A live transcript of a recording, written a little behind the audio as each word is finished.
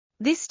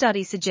This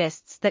study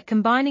suggests that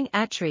combining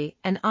ATRI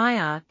and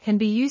IR can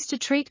be used to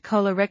treat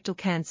colorectal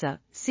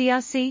cancer,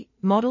 CRC,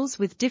 models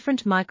with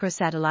different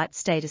microsatellite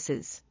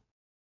statuses.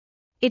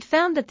 It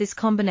found that this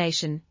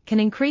combination can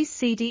increase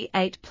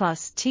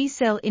CD8+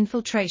 T-cell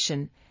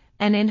infiltration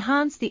and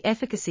enhance the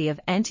efficacy of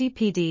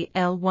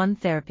anti-PD-L1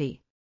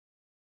 therapy.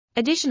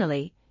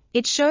 Additionally,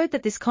 it showed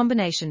that this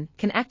combination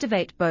can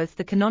activate both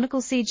the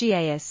canonical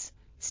CGAS,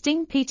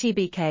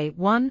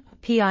 STING-PTBK1,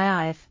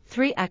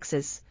 PIIF3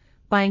 axis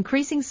by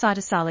increasing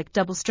cytosolic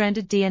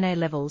double-stranded DNA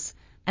levels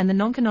and the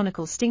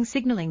non-canonical STING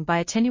signaling by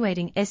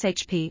attenuating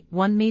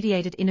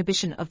SHP1-mediated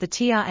inhibition of the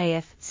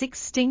TRAF6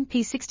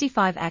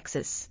 STING-P65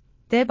 axis,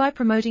 thereby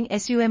promoting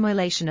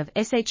SUMylation of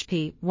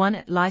SHP1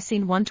 at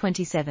lysine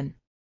 127.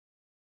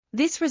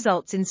 This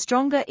results in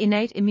stronger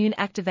innate immune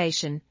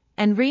activation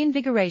and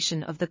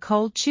reinvigoration of the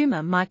cold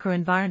tumor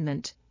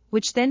microenvironment,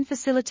 which then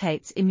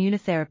facilitates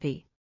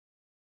immunotherapy.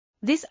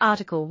 This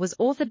article was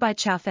authored by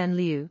Chaofan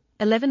Liu,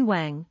 11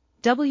 Wang,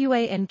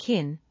 Wan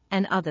Qin,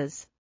 and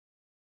others.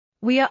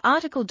 We are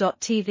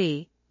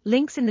RTCLTV,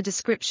 links in the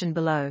description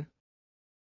below.